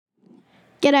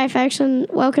G'day, folks, and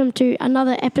welcome to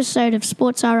another episode of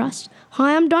Sports R Us.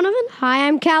 Hi, I'm Donovan. Hi,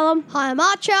 I'm Callum. Hi, I'm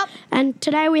Archer. And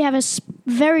today we have a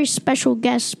very special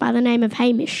guest by the name of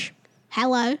Hamish.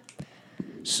 Hello.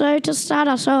 So to start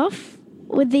us off,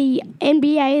 with the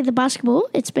NBA, the basketball,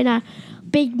 it's been a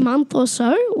big month or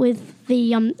so with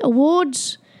the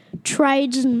awards,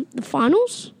 trades and the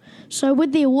finals. So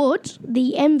with the awards,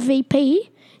 the MVP,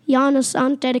 Giannis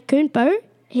Antetokounmpo,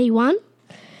 he won.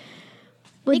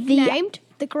 With Nicknamed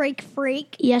the Greek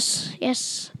Freak.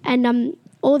 Yes. And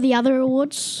all the other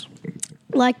awards,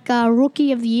 like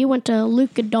Rookie of the Year went to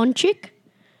Luka Doncic.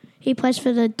 He plays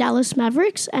for the Dallas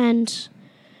Mavericks. And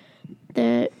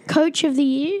the Coach of the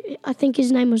Year, I think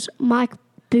his name was Mike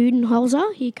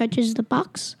Budenholzer. He coaches the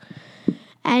Bucks.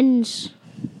 And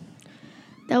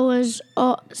there was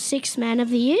Sixth Man of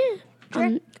the Year.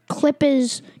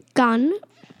 Clippers gun,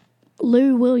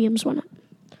 Lou Williams won it.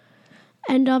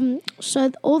 And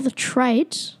so all the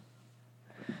trades,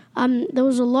 there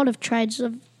was a lot of trades. There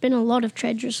have been a lot of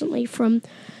trades recently, from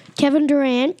Kevin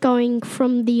Durant going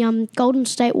from the Golden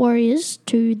State Warriors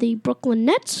to the Brooklyn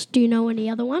Nets. Do you know any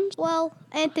other ones? Well,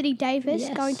 Anthony Davis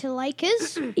going to the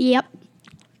Lakers. Yep.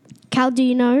 Cal, do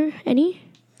you know any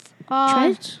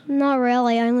trades? Not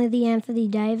really, only the Anthony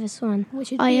Davis one.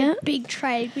 Which would be a big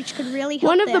trade, which could really help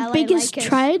One of the LA biggest Lakers.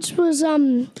 trades was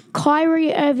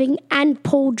Kyrie Irving and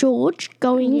Paul George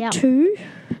going to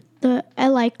the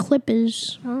LA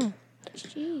Clippers. Oh.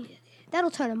 Gee, that'll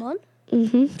turn them on.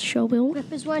 Sure will.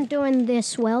 Clippers weren't doing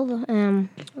this well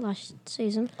last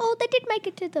season. Oh, they did make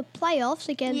it to the playoffs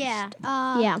against... Yeah.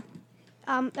 I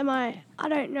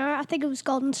don't know. I think it was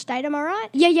Golden State, am I right?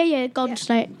 Yeah, Golden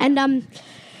State. And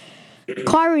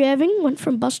Kyrie Irving went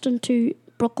from Boston to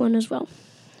Brooklyn as well.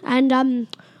 And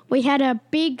we had a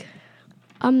big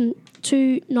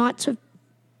 2 nights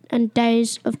and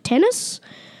days of tennis,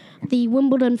 the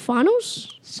Wimbledon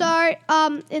finals. So,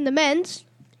 in the men's,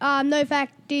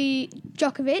 Novak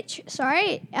Djokovic,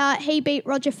 he beat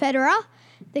Roger Federer.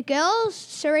 The girls,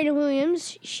 Serena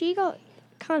Williams, she got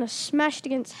kind of smashed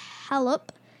against Halep.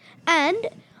 And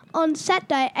on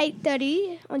Saturday,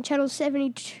 8:30 on Channel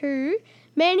 72,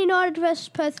 Man United versus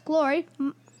Perth Glory,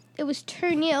 it was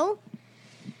 2-0.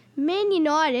 Man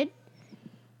United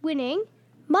winning.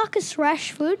 Marcus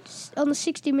Rashford on the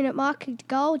 60-minute mark kicked a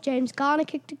goal. James Garner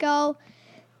kicked a goal.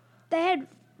 They had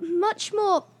much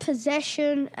more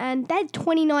possession, and they had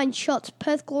 29 shots.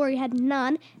 Perth Glory had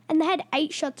none, and they had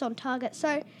 8 shots on target.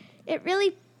 So it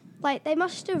really, they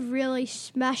must have really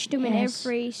smashed them in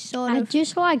every sort of... I'd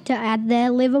just like to add there,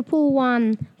 Liverpool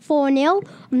won 4-0.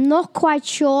 I'm not quite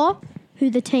sure who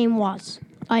the team was.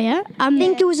 Oh, yeah? I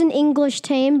think it was an English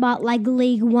team, but like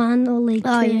League One or League Two.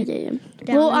 Oh, yeah.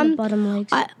 Down in the bottom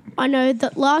leagues. I know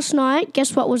that last night,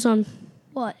 guess what was on?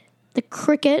 What? The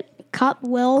Cricket Cup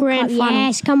Grand Final.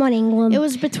 Yes, come on, England. It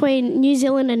was between New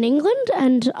Zealand and England,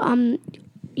 and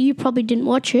you probably didn't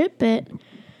watch it, but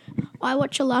I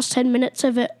watched the last 10 minutes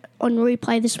of it on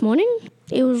replay this morning.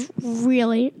 It was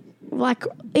really,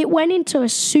 it went into a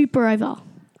super over.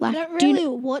 I don't really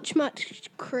watch much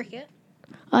cricket.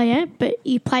 Oh, yeah? But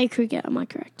you play cricket, am I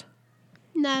correct?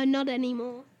 No, not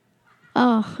anymore.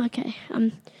 Oh, okay.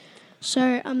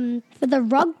 For the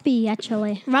rugby,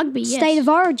 actually. Rugby, yes. State of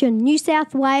origin, New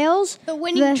South Wales. The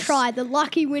winning try, the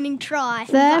lucky winning try.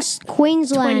 First,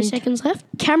 Queensland. 20 seconds left.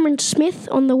 Cameron Smith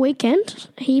on the weekend,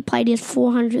 he played his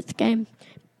 400th game.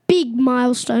 Big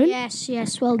milestone.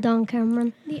 Yes, well done,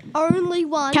 Cameron. The only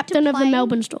one Captain to of the play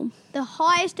Melbourne Storm. the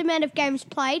highest amount of games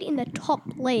played in the top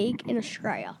league in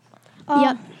Australia.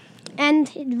 Yep.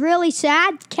 And really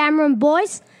sad, Cameron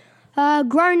Boyce,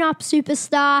 grown-up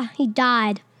superstar, he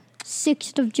died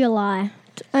 6th of July,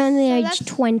 only age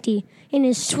 20. In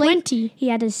his sleep, 20? He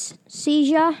had a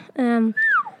seizure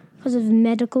because of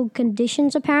medical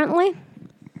conditions, apparently.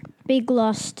 Big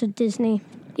loss to Disney.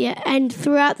 Yeah, and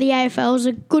throughout the AFL, it was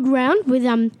a good round with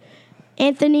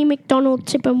Anthony McDonald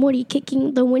Tipperwoody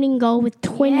kicking the winning goal with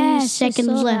 20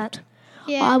 seconds left. That.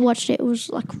 Yeah. I watched it. It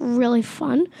was really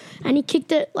fun. And he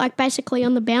kicked it basically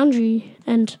on the boundary.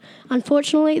 And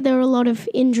unfortunately, there were a lot of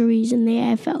injuries in the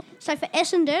AFL. So for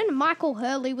Essendon, Michael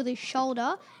Hurley with his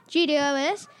shoulder,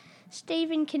 GWS,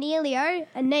 Stephen Canelio,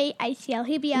 a knee ACL.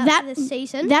 He'll be out for the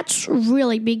season. That's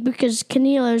really big because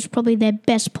Canelo is probably their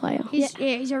best player. He's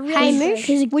a really Hamish,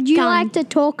 He's a would you gun. like to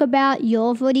talk about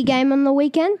your footy game on the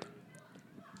weekend?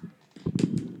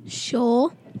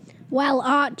 Sure. Well,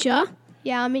 Archer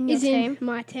Yeah, I'm in your is team. in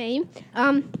my team.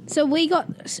 So we got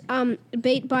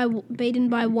beaten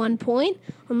by 1 point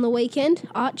on the weekend.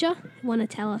 Archer, want to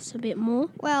tell us a bit more?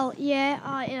 Well,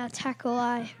 yeah, in a tackle,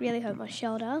 I really hurt my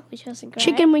shoulder, which wasn't great.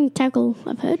 Chicken wing tackle,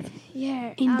 I've heard.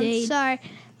 Yeah. Indeed. So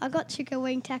I got took a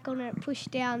wing tackle and it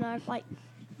pushed down. I like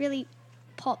really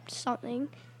popped something,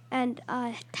 and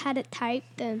I had it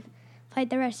taped and played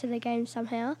the rest of the game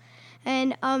somehow.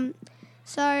 And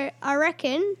so I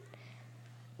reckon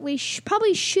we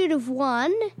probably should have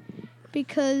won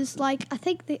because, like, I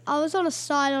think I was on a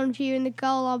side-on view in the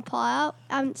goal umpire.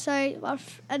 So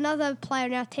another player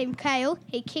in our team, Kale,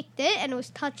 he kicked it and it was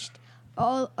touched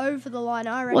all over the line,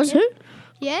 I reckon. Was it?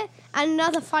 Yeah. And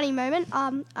another funny moment,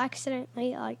 I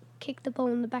accidentally kicked the ball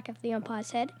in the back of the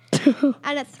umpire's head.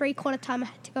 And at 3/4 time, I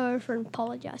had to go over and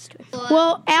apologise to him.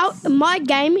 Well, my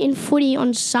game in footy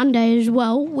on Sunday as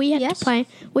well, we had to play.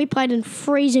 We played in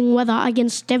freezing weather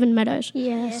against Devon Meadows.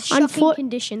 Yes. Shocking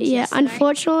conditions. Yeah, yesterday.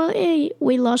 unfortunately,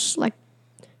 we lost like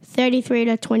 33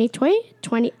 to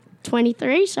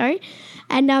 23. Sorry,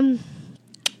 and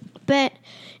but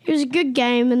it was a good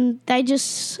game, and they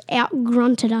just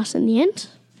out-grunted us in the end,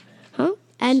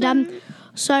 And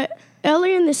so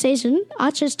earlier in the season,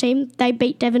 Archer's team, they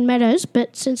beat Devon Meadows,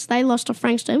 but since they lost to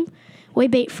Frankston, we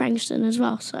beat Frankston as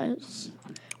well. So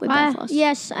we both lost.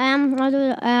 Yes, I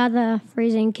did the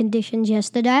freezing conditions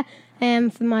yesterday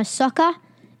for my soccer.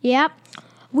 Yep.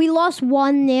 We lost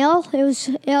 1-0. It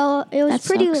was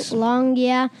pretty sucks. long,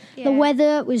 yeah. Yeah. The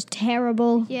weather was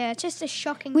terrible. Yeah, just a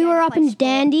shocking We day were to up play in sport.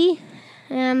 Dandy.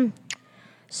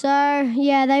 So,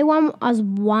 yeah, they won us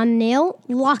 1-0.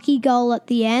 Lucky goal at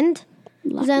the end.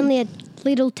 It was only a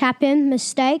little tap-in,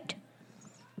 mistaked.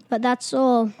 But that's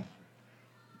all.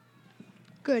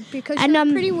 Good, because And, you're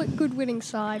a pretty good winning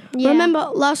side. Yeah. Remember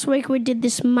last week we did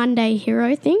this Monday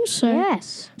hero thing?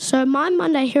 Yes. So my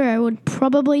Monday hero would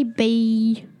probably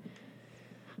be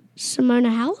Simona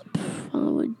Halep, I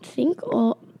would think,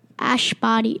 or Ash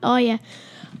Barty. Oh, yeah.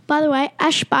 By the way,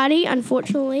 Ash Barty,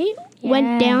 unfortunately,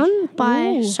 went down by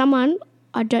Ooh. someone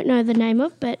I don't know the name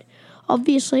of, but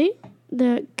obviously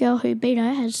the girl who beat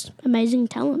her has amazing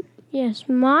talent. Yes,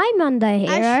 my Monday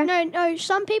hero. No.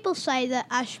 Some people say that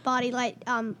Ash Barty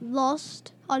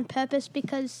lost on purpose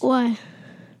because Why?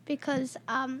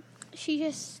 she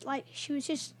was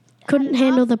just Couldn't had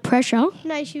handle enough. the pressure.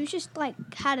 No, she was just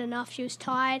had enough. She was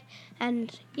tired,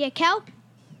 and yeah, Cal.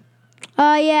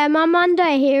 Oh, yeah, my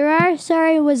Monday hero,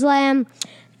 was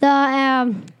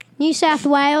the New South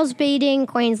Wales beating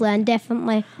Queensland,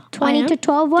 definitely. 20 to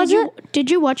 12, was it?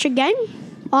 Did you watch a game?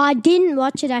 I didn't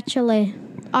watch it, actually.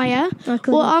 Oh, yeah? I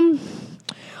couldn't.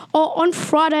 Well, on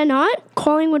Friday night,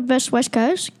 Collingwood versus West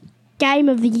Coast, game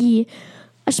of the year,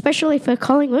 especially for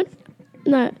Collingwood.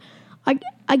 No,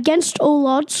 against all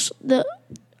odds, the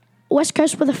West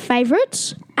Coast were the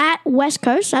favourites. At West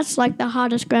Coast, that's like the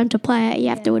hardest ground to play at, you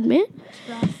have to admit.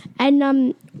 And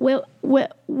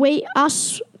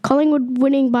us Collingwood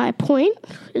winning by a point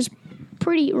is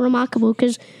pretty remarkable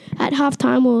because at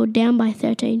halftime we were down by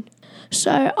 13.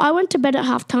 So I went to bed at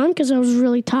halftime because I was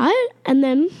really tired, and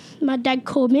then my dad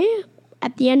called me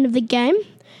at the end of the game,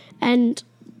 and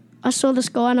I saw the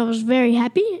score and I was very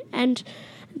happy. And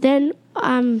then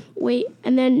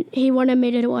he wanted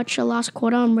me to watch the last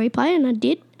quarter on replay, and I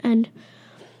did, and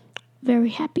very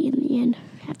happy in the end.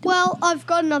 Well, I've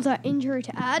got another injury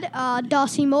to add.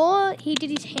 Darcy Moore, he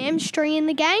did his hamstring in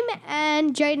the game,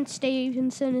 and Jaden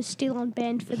Stevenson is still on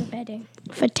band for the betting.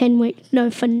 For 10 weeks, no,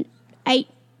 for 8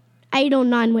 or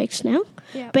 9 weeks now.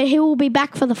 Yeah. But he will be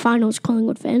back for the finals,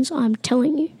 Collingwood fans, I'm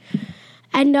telling you.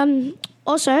 And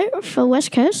also, for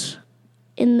West Coast,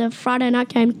 in the Friday night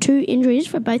game, 2 injuries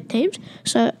for both teams.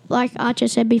 So, like Archer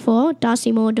said before,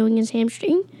 Darcy Moore doing his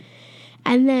hamstring.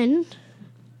 And then,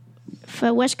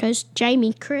 for West Coast,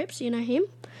 Jamie Cripps, you know him?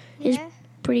 He's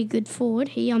pretty good forward.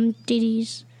 He did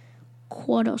his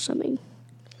quad or something.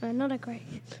 Not a great.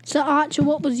 So Archer,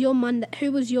 what was your Monday?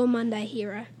 Who was your Monday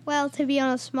hero? Well, to be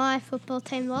honest, my football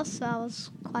team lost, so I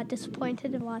was quite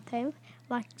disappointed in my team.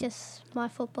 Like, just my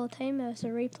football team, there was a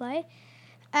replay.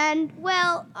 And,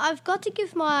 well, I've got to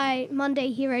give my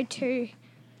Monday hero to...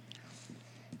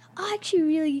 I actually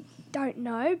really don't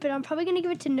know, but I'm probably going to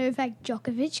give it to Novak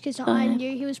Djokovic because I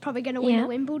knew he was probably going to win Yeah. at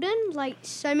Wimbledon. Like,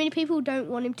 so many people don't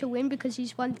want him to win because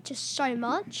he's won just so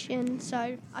much, and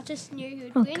so I just knew he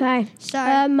would win. Okay. So,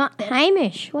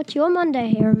 Hamish, what's your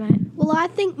Monday hero, mate? Well, I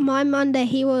think my Monday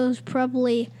hero was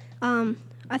probably, I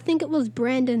think it was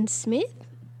Brandon Smith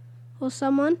or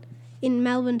someone in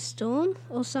Melbourne Storm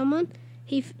or someone.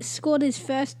 He scored his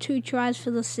first 2 tries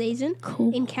for the season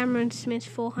in Cameron Smith's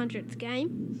 400th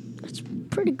game. That's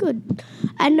pretty good.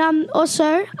 And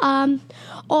also,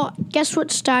 guess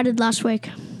what started last week?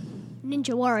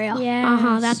 Ninja Warrior.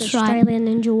 Yeah, that's right. Australian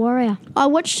Ninja Warrior. I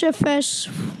watched the first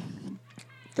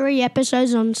 3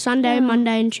 episodes on Sunday,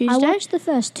 Monday, and Tuesday. I watched the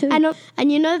first 2. And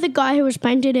you know the guy who was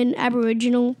painted in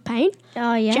Aboriginal paint?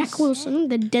 Oh, yes. Jack Wilson,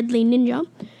 the deadly ninja.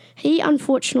 he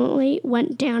unfortunately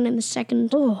went down in the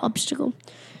second obstacle.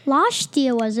 Last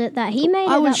year, was it, that he made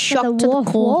I it was up to shocked the to the Wharf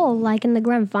core. Wall, like in the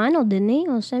grand final, didn't he?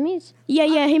 Or semis?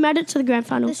 Yeah, he made it to the grand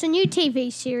final. There's a new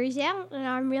TV series out, and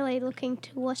I'm really looking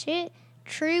to watch it.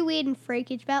 True, Weird, and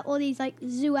Freaky. It's about all these like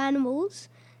zoo animals,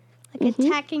 like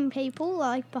attacking people,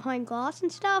 like behind glass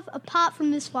and stuff. Apart from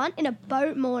this one, in a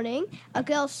boat morning, a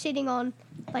girl's sitting on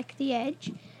like the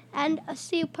edge, and a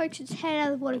seal pokes its head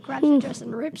out of the water, grabs her dress,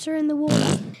 and rips her in the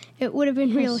water. It would have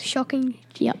been real shocking.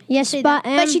 Yep. Yes, See but,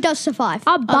 that. But she does survive.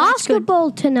 our that's good. basketball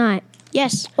tonight.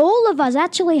 Yes. All of us,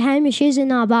 actually, Hamish is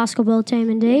in our basketball team,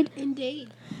 indeed. Indeed.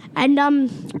 And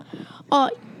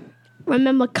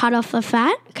remember cut off the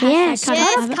fat? Yes, Cut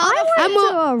yes, off the fat. cut off I And went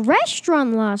to a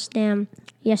restaurant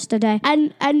yesterday.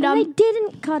 And They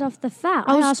didn't cut off the fat.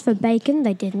 I was- asked for bacon.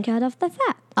 They didn't cut off the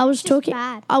fat. I was talking.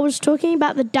 bad. I was talking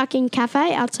about the Ducking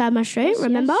Cafe outside my street.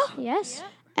 Remember? Yes.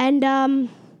 And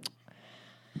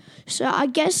so I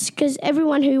guess because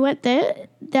everyone who went there,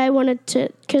 they wanted to,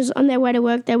 because on their way to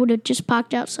work they would have just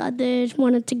parked outside there,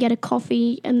 wanted to get a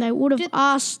coffee, and they would have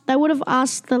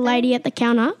asked the lady at the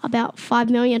counter about 5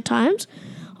 million times,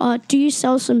 "Do you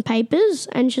sell some papers?"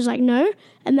 And she's like, "No."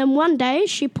 And then one day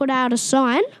she put out a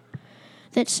sign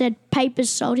that said "Papers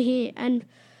sold here," and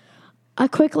I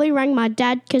quickly rang my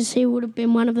dad because he would have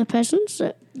been one of the persons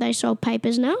that they sold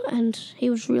papers now, and he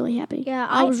was really happy. Yeah,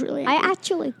 I was really happy. I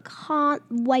actually can't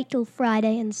wait till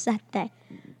Friday and Saturday.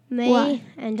 Me Why?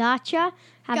 and Archer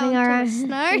having Going our to own the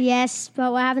snow? Yes,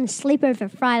 but we're having a sleepover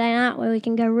Friday night where we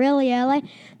can go really early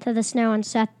to the snow on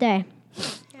Saturday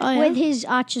Oh, yeah? with his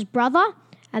Archer's brother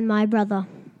and my brother.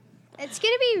 It's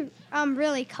going to be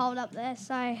really cold up there,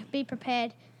 so be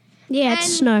prepared. Yeah, it's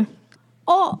And- snow.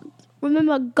 Oh,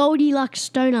 remember Goldilocks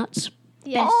donuts?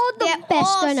 Yes. Oh, the They're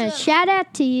best awesome. donuts! Shout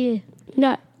out to you.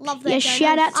 No. Love their Yeah,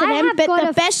 shout out donuts. to I them. have But got the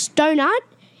a- best donut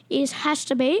has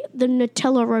to be the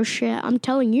Nutella Rocher. I'm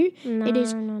telling you, it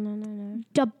is No.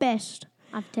 the best.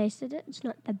 I've tasted it. It's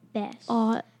not the best.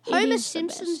 Oh, it Homer is the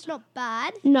Simpson's best. not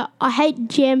bad. No, I hate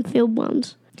jam-filled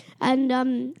ones.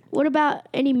 And what about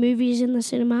any movies in the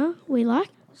cinema we like?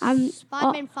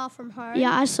 Spider-Man Far From Home.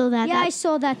 Yeah, I saw that. Yeah, I That-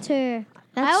 saw that too.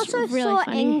 I That's also really saw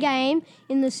funny. Endgame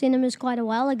in the cinemas quite a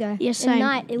while ago. Yeah, At same.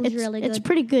 night, it was really good. It's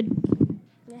pretty good.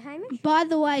 By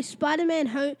the way, Spider-Man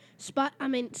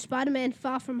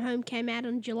Far From Home came out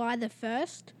on July the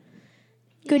 1st.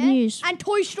 Good news. And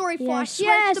Toy Story 4. Yes. I swear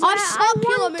Yes, it's the most I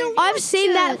popular want to movie. I've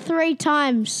seen that 3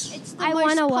 times. It's the I most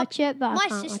want to pop- watch it, but I My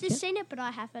can't watch sister's it. seen it, but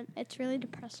I haven't. It's really It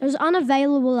depressing. was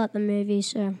unavailable at the movie,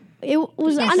 so It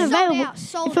was Yeah, unavailable.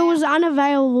 sold If it was out.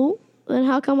 unavailable, then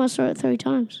how come I saw it 3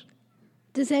 times?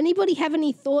 Does anybody have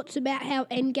any thoughts about how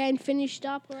Endgame finished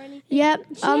up or anything? Yep.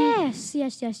 yes.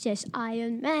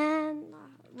 Iron Man,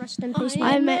 rest in peace.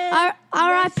 Iron Man.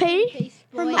 R.I.P.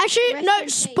 Actually, no.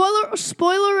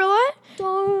 Spoiler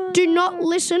alert. Do not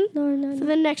listen for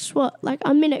the next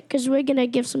a minute, because we're gonna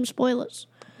give some spoilers.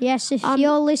 Yes, if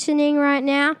you're listening right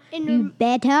now, In you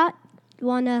better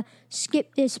wanna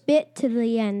skip this bit to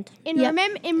the end. In Yep.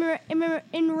 in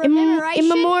In remuneration,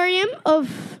 memoriam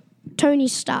of Tony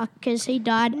Stark, because he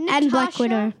died, and Black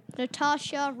Widow.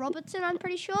 Natasha Robertson, I'm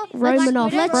pretty sure.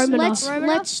 Romanoff, Black Widow. Romanoff.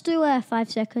 Let's do 5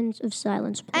 seconds of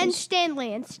silence, please. And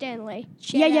Stanley.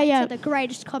 Yeah, To the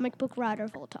greatest comic book writer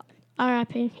of all time.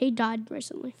 R.I.P. He died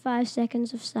recently. 5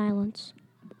 seconds of silence.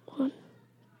 1,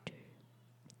 2,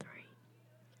 3,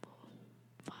 4,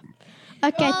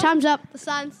 5. Okay, time's up. The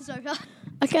silence is over.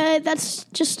 Okay, that's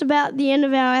just about the end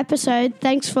of our episode.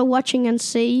 Thanks for watching, and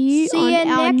see you See on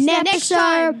you our next next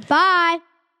episode. Bye.